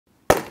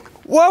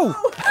Whoa!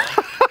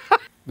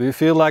 Do you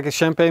feel like a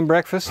champagne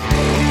breakfast?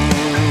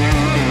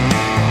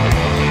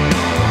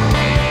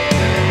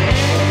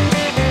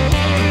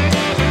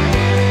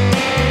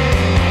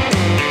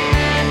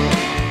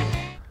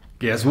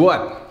 Guess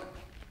what?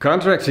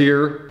 Contract's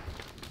here.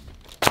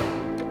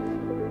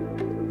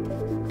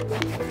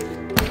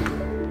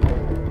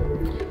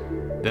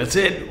 That's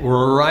it,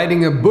 we're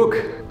writing a book.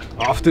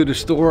 Off to the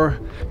store,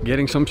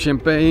 getting some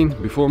champagne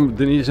before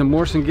Denise and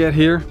Morrison get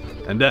here,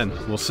 and then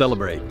we'll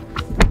celebrate.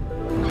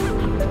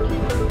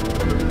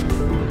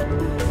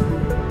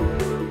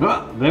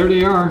 Ah, there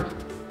they are.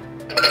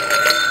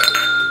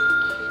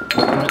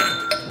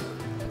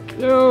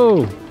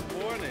 Yo!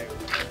 Morning.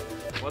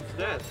 What's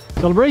that?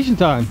 Celebration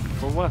time.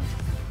 For what?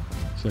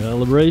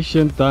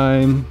 Celebration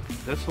time.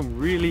 That's some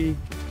really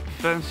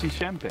fancy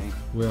champagne.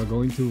 We are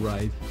going to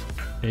write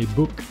a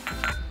book.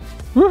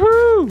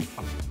 Woohoo!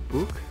 A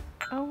book?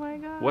 Oh my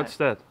god. What's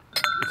that?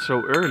 It's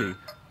so early.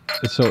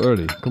 It's so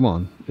early. Come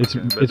on. It's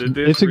it is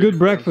it's a really good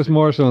breakfast, fancy.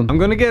 Morrison. I'm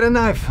gonna get a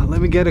knife. Let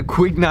me get a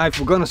quick knife.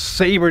 We're gonna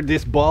savor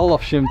this bottle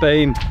of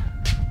champagne.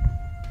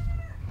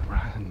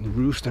 The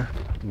rooster.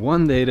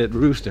 One day that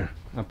rooster.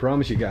 I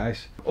promise you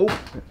guys. Oh,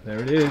 there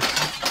it is.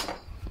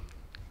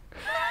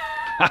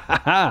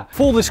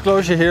 Full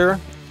disclosure here.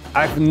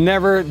 I've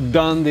never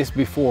done this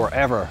before,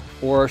 ever.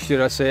 Or should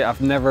I say,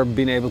 I've never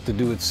been able to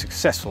do it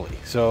successfully.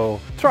 So,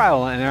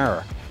 trial and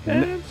error.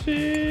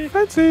 Fancy.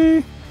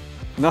 Fancy!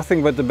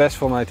 Nothing but the best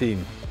for my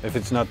team, if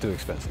it's not too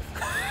expensive.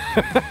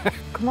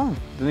 Come on,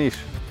 Denise.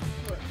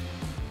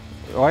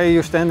 Why are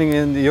you standing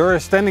in the, you're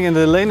standing in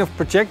the lane of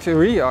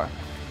trajectory?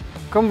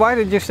 Come, why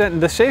did you stand?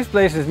 The safe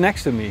place is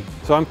next to me.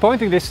 So I'm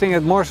pointing this thing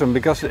at Morrison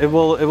because it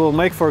will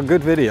make for a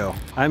good video.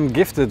 I'm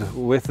gifted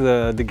with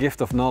the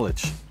gift of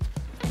knowledge.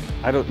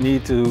 I don't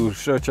need to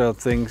search out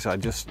things, I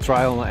just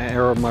trial and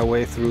error my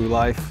way through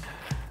life.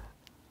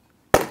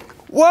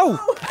 Whoa!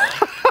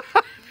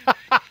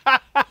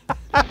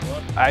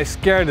 I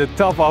scared the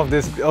top off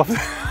this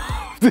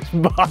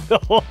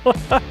bottle.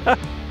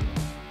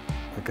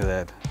 Look at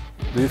that.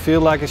 Do you feel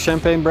like a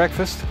champagne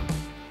breakfast?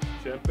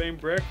 Champagne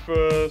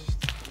breakfast.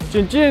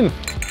 Chin chin!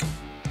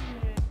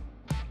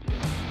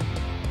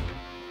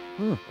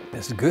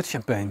 That's good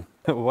champagne.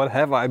 What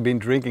have I been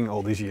drinking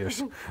all these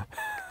years?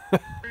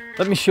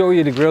 Let me show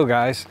you the grill,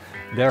 guys.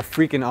 They're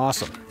freaking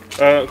awesome.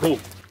 Cool.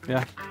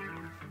 Yeah.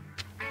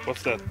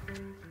 What's that?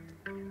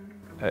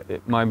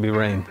 It might be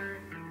rain.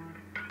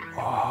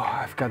 Oh,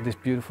 I've got this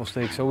beautiful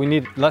steak. So we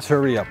need, let's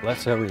hurry up.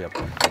 Let's hurry up.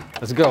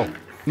 Let's go.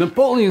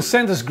 Napoleon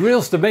sent us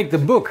grills to make the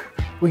book.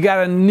 We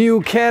got a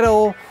new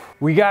kettle.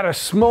 We got a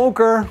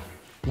smoker.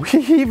 We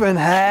even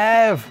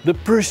have the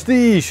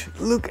Prestige.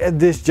 Look at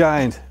this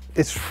giant.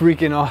 It's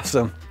freaking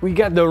awesome. We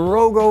got the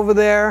Rogue over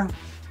there.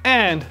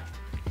 And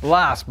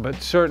last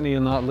but certainly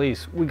not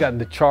least, we got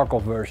the charcoal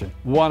version.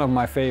 One of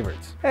my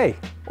favorites. Hey,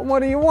 what more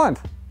do you want?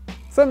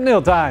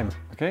 Thumbnail time.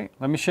 Okay,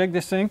 let me shake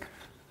this thing.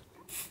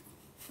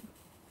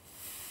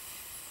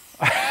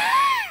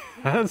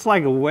 That's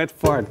like a wet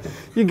fart.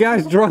 You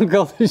guys drunk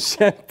all the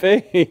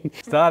champagne.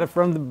 Started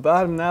from the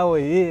bottom, now we're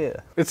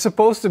here. It's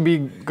supposed to be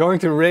going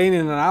to rain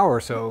in an hour or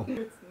so.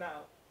 It's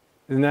now.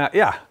 Now,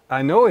 yeah,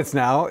 I know it's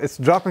now. It's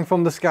dropping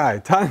from the sky.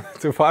 Time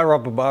to fire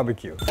up a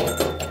barbecue.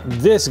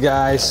 This,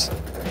 guys,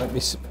 let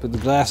me put the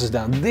glasses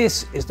down.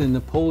 This is the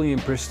Napoleon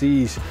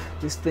Prestige.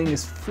 This thing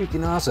is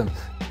freaking awesome.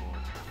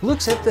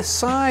 Look at the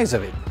size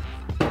of it.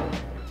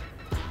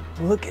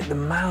 Look at the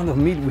amount of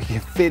meat we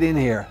can fit in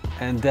here.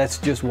 And that's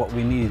just what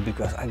we need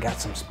because I got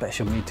some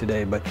special meat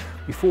today. But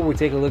before we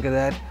take a look at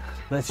that,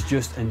 let's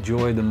just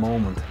enjoy the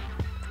moment.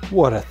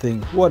 What a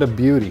thing, what a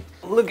beauty.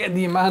 Look at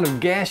the amount of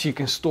gas you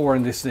can store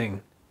in this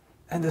thing.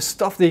 And the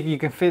stuff that you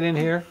can fit in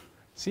here.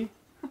 See?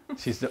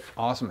 She's the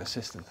awesome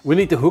assistant. We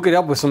need to hook it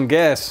up with some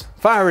gas.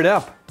 Fire it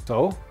up.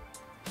 So,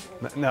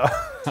 no,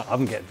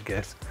 I'm getting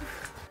gas.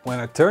 When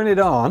I turn it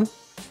on,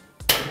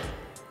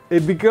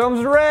 it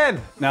becomes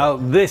red. Now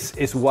this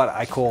is what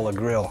I call a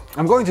grill.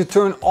 I'm going to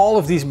turn all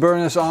of these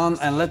burners on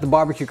and let the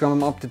barbecue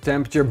come up to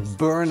temperature,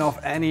 burn off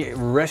any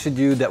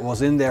residue that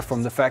was in there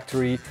from the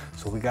factory.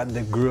 So we got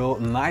the grill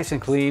nice and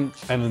clean.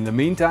 And in the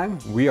meantime,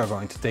 we are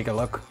going to take a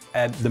look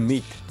at the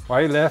meat.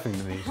 Why are you laughing,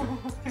 Denise?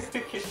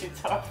 Because you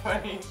talk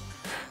funny.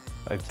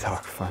 I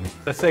talk funny.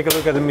 Let's take a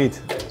look at the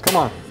meat. Come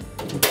on.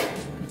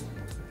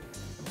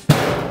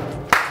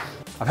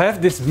 I have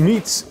this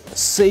meat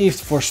saved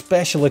for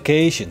special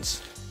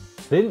occasions.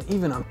 They didn't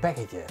even unpack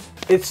it yet.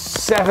 It's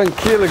 7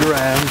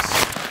 kilograms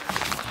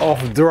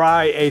of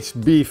dry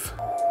aged beef.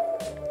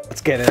 Let's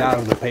get it out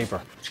of the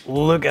paper.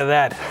 Look at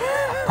that.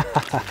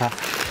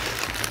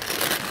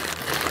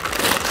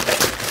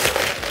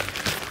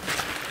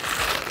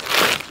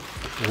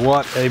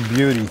 What a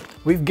beauty.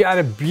 We've got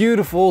a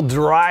beautiful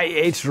dry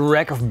aged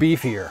rack of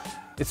beef here.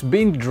 It's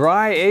been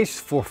dry aged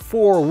for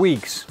 4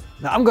 weeks.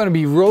 Now I'm gonna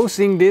be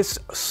roasting this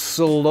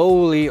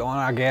slowly on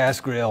our gas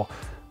grill.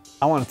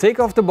 I want to take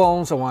off the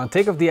bones, I want to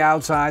take off the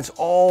outsides,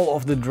 all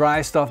of the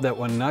dry stuff that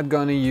we're not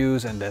going to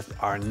use and that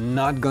are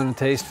not going to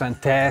taste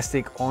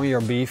fantastic on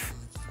your beef.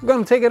 we're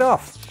gonna take it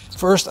off.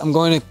 First, I'm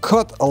going to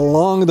cut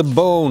along the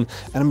bone,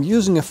 and I'm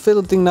using a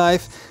filleting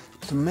knife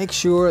to make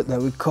sure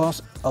that we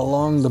cut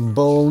along the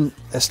bone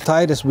as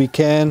tight as we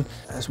can,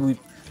 as we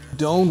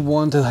don't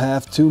want to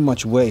have too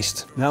much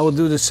waste. Now we'll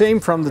do the same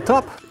from the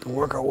top,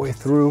 work our way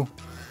through,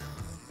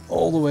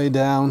 all the way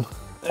down,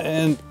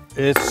 and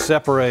it's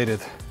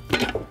separated.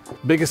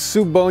 Biggest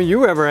soup bone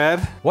you ever had.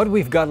 What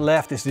we've got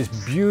left is this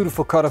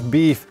beautiful cut of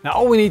beef. Now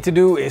all we need to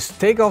do is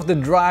take off the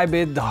dry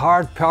bit, the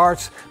hard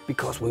parts,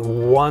 because we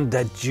want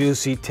that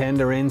juicy,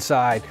 tender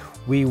inside.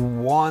 We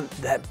want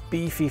that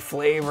beefy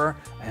flavor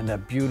and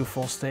that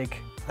beautiful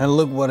steak. And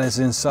look what is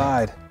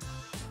inside.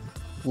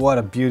 What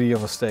a beauty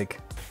of a steak.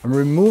 I'm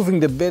removing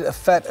the bit of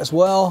fat as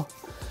well.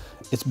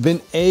 It's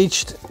been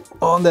aged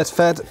on that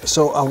fat,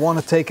 so I want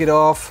to take it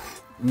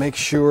off, make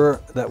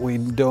sure that we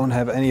don't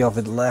have any of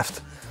it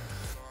left.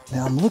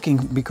 Now I'm looking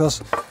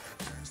because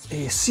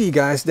you see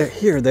guys,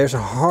 there's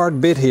a hard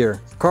bit here,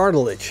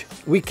 cartilage.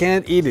 We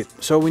can't eat it,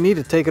 so we need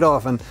to take it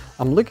off, and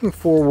I'm looking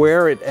for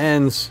where it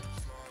ends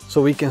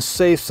so we can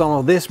save some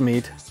of this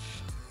meat,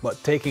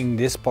 but taking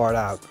this part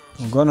out.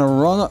 I'm gonna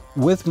run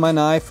with my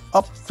knife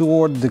up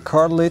toward the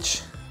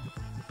cartilage,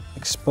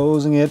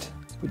 exposing it,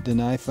 put the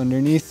knife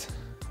underneath,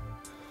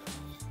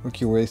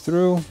 work your way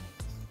through,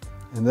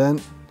 and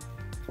then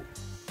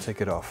take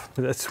it off.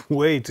 That's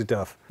way too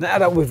tough. Now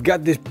that we've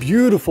got this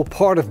beautiful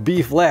part of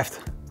beef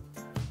left,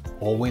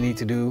 all we need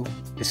to do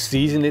is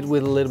season it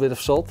with a little bit of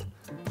salt,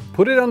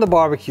 put it on the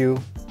barbecue,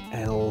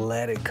 and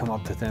let it come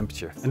up to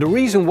temperature. And the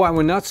reason why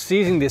we're not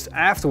seasoning this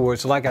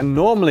afterwards like I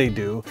normally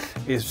do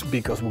is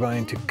because we're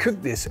going to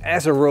cook this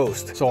as a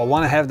roast. So I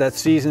want to have that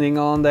seasoning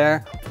on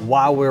there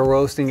while we're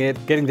roasting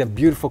it, getting that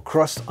beautiful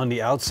crust on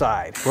the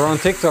outside. We're on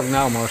TikTok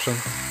now, Marcel.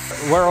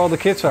 Where all the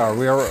kids are,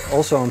 we are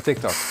also on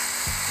TikTok.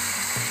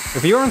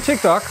 If you're on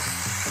TikTok,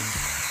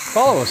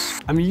 follow us.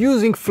 I'm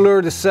using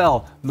fleur de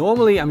sel.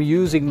 Normally I'm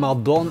using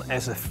Maldon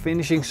as a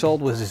finishing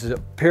salt, which is a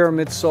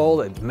pyramid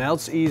salt. It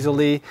melts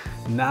easily.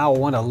 Now I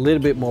want a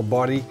little bit more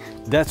body.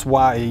 That's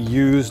why I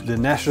use the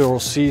natural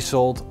sea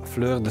salt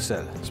fleur de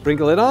sel.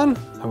 Sprinkle it on,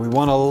 and we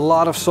want a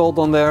lot of salt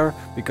on there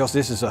because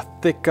this is a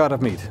thick cut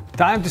of meat.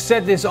 Time to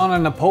set this on a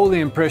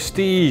Napoleon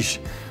Prestige.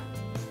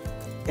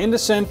 In the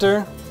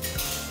center,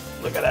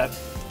 look at that.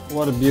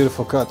 What a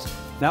beautiful cut.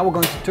 Now we're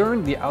going to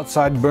turn the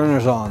outside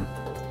burners on.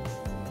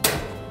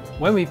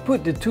 When we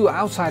put the two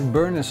outside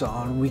burners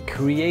on, we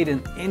create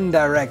an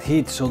indirect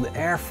heat, so the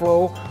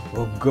airflow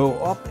will go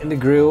up in the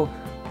grill,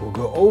 will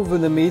go over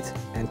the meat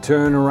and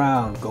turn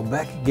around. Go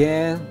back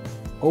again,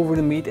 over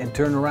the meat and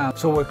turn around.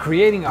 So we're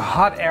creating a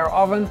hot air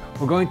oven.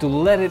 We're going to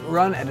let it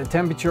run at a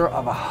temperature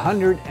of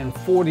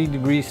 140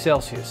 degrees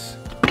Celsius.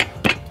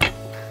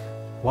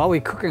 While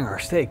we're cooking our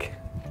steak,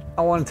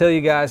 I want to tell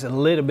you guys a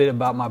little bit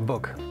about my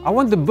book. I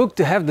want the book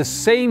to have the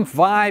same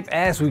vibe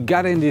as we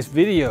got in these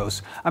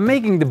videos. I'm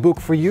making the book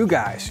for you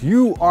guys.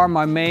 You are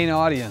my main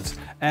audience,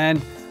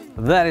 and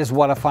that is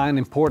what I find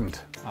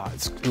important. Oh,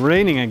 it's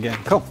raining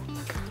again. Come.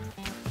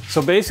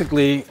 So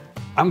basically,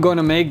 I'm going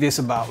to make this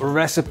about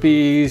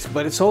recipes,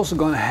 but it's also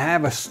going to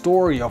have a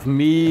story of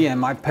me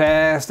and my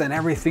past and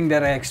everything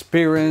that I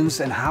experienced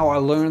and how I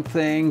learned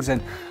things.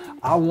 And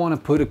I want to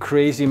put a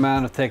crazy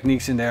amount of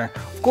techniques in there.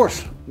 Of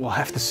course, we'll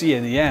have to see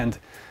in the end.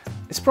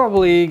 It's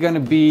probably going to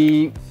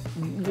be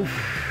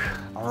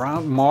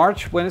around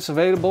March when it's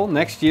available,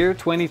 next year,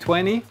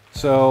 2020.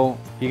 So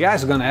you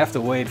guys are going to have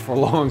to wait for a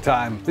long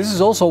time. This is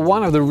also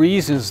one of the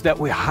reasons that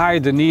we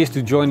hired Denise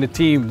to join the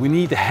team. We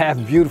need to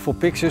have beautiful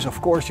pictures.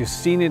 Of course, you've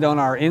seen it on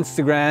our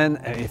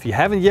Instagram. If you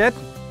haven't yet,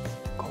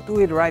 go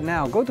do it right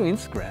now. Go to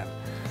Instagram.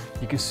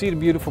 You can see the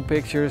beautiful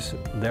pictures.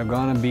 They're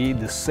gonna be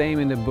the same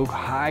in the book,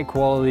 high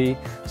quality.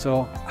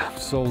 So I'm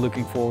so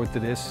looking forward to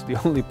this. The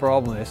only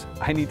problem is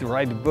I need to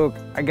write the book.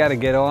 I gotta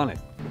get on it.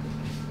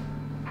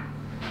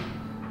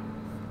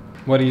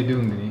 What are you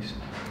doing, Denise?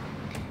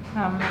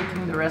 I'm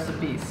making the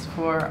recipes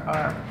for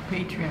our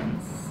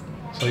Patreons.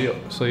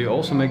 So you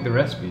also make the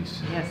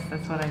recipes? Yes,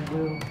 that's what I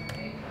do.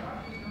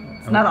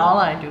 It's not all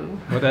I do.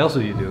 What else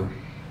do you do?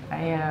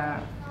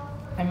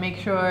 I make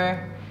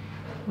sure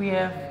we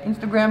have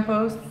Instagram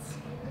posts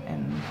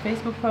and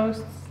Facebook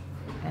posts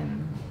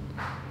and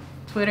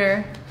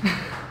Twitter.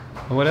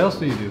 What else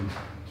do you do?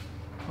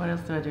 What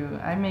else do I do?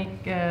 I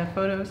make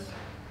photos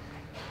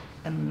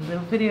and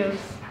little videos.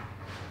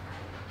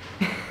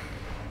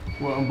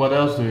 Well, what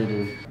else do you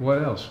do?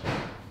 What else?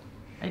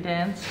 I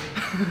dance.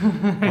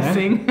 I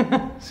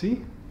sing.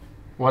 See?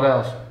 What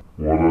else?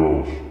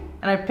 And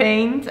I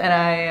paint and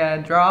I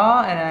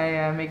draw and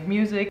I make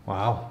music.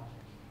 Wow.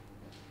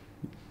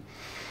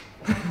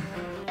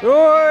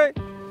 Oi!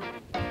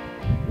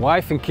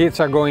 Wife and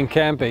kids are going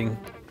camping.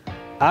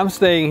 I'm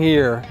staying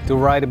here to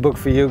write a book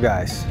for you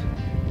guys.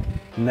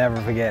 Never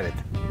forget it.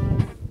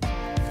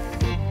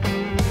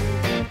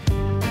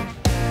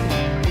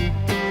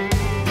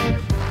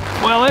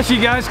 Well, as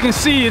you guys can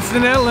see, it's the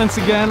Netherlands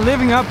again,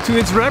 living up to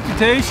its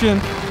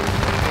reputation.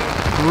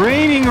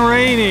 Raining,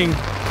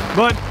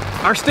 but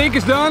Our steak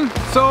is done,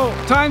 so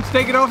time to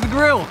take it off the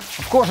grill.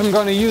 Of course, I'm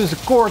going to use a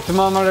core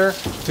thermometer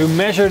to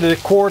measure the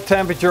core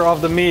temperature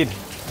of the meat.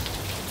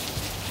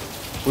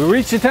 We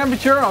reached a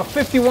temperature of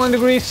 51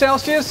 degrees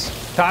Celsius.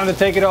 Time to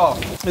take it off.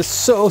 It's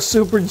so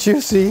super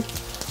juicy.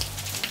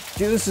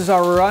 Juices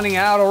are running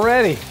out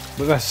already.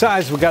 But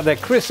besides, we got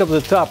that crisp up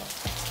the top.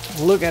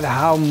 Look at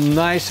how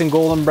nice and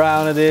golden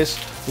brown it is.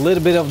 A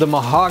little bit of the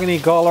mahogany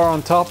color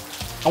on top.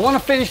 I want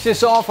to finish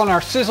this off on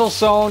our sizzle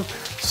zone.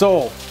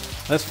 So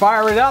let's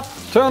fire it up.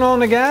 Turn on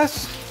the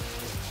gas.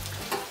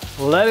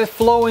 Let it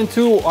flow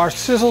into our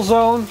sizzle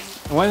zone.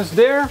 And when it's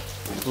there,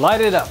 light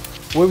it up.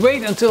 We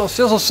wait until the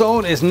sizzle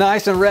zone is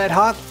nice and red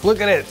hot.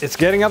 Look at it, it's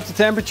getting up to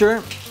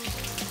temperature.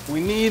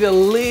 We need a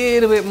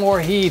little bit more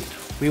heat.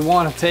 We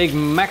want to take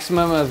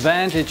maximum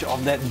advantage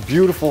of that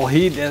beautiful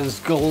heat that is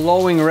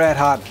glowing red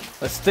hot.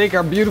 Let's take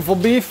our beautiful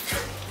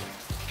beef.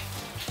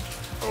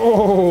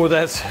 Oh,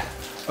 that's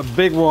a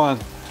big one.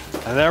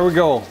 And there we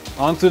go,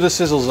 onto the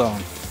sizzle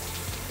zone.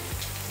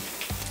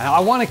 And I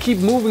want to keep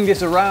moving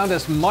this around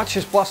as much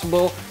as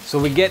possible so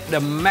we get the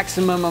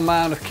maximum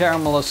amount of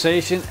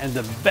caramelization and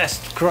the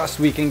best crust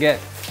we can get.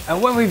 And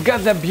when we've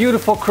got that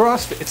beautiful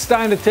crust, it's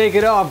time to take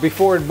it off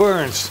before it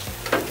burns.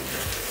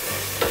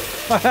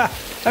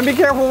 And be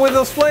careful with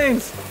those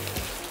flames.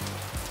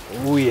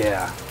 Oh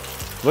yeah,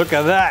 look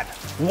at that.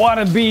 What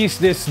a beast,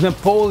 this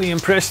Napoleon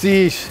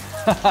Prestige.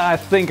 I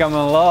think I'm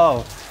in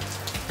love.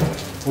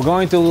 We're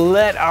going to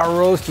let our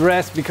roast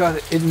rest because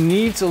it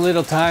needs a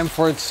little time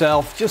for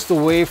itself, just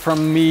away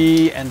from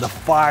me and the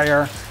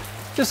fire.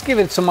 Just give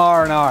it some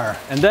R&R.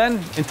 And then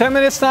in 10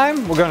 minutes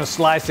time, we're gonna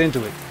slice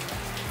into it.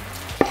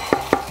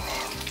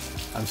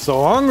 I'm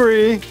so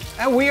hungry.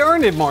 And we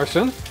earned it,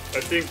 Marcin.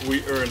 I think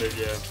we earned it,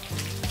 yeah.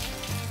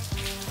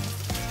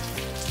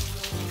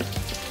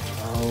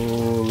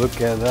 Oh,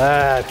 look at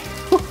that.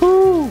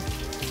 Woohoo!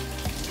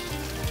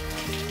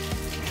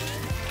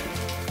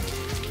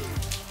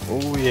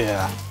 Oh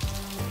yeah.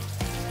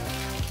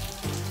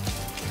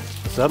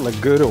 Does that look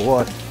good or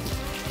what?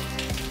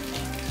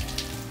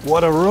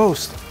 What a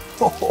roast.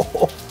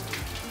 Oh,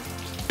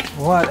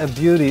 what a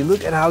beauty.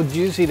 Look at how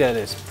juicy that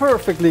is.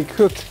 Perfectly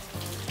cooked.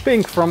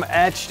 Pink from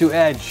edge to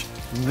edge.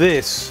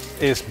 This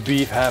is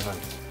beef heaven.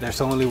 There's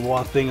only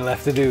one thing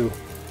left to do.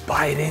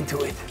 Bite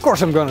into it. Of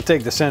course I'm gonna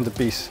take the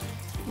centerpiece.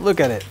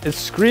 Look at it. It's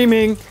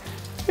screaming,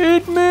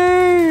 eat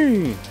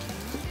me!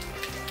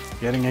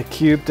 Getting it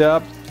cubed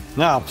up.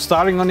 Now,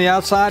 starting on the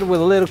outside with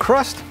a little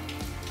crust.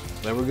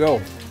 There we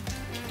go.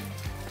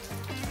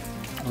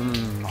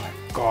 My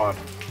God.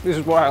 This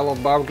is why I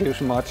love barbecue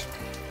so much.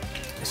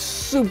 It's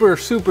super,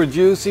 super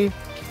juicy.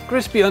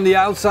 Crispy on the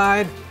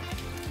outside.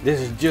 This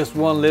is just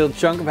one little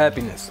chunk of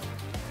happiness.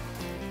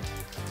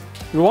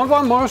 You want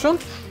one, Marcin?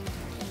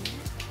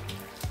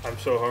 I'm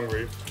so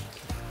hungry.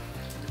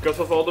 Because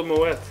of all the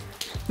Moet.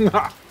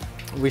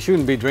 We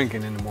shouldn't be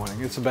drinking in the morning.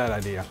 It's a bad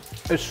idea.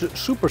 It's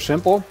super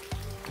simple.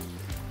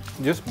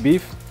 Just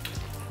beef,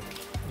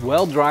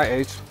 well dry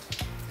aged,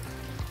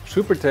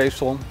 super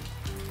tasteful.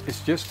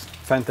 It's just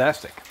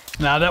fantastic.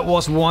 Now that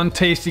was one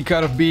tasty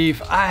cut of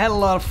beef. I had a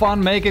lot of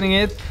fun making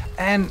it,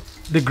 and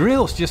the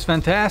grill's just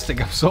fantastic.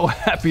 I'm so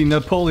happy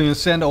Napoleon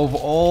sent over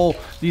all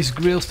these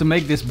grills to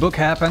make this book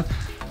happen.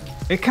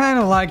 It kind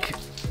of like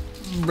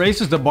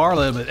raises the bar a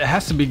little bit. It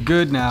has to be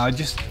good now. I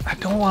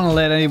don't want to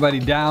let anybody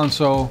down,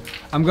 so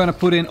I'm gonna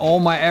put in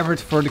all my effort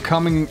for the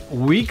coming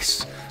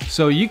weeks.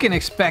 So you can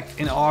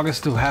expect in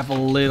August to have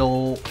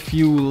a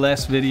few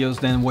less videos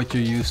than what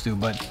you're used to,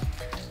 but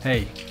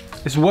hey,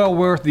 it's well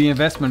worth the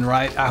investment,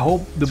 right? I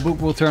hope the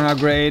book will turn out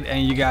great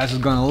and you guys are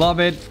gonna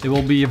love it. It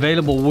will be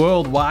available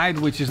worldwide,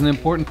 which is an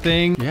important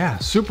thing. Yeah,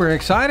 super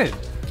excited.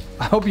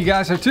 I hope you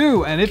guys are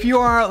too. And if you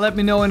are, let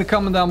me know in the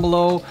comment down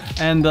below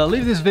and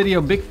leave this video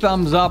a big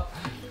thumbs up.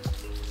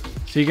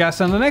 See you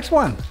guys on the next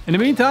one. In the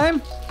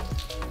meantime,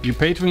 you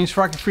Patreons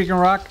freaking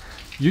rock.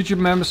 YouTube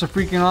members are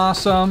freaking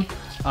awesome.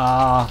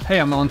 Hey,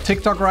 I'm on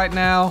TikTok right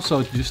now,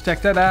 so just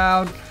check that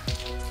out.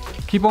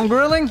 Keep on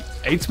grilling.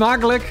 Eet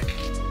smakelijk.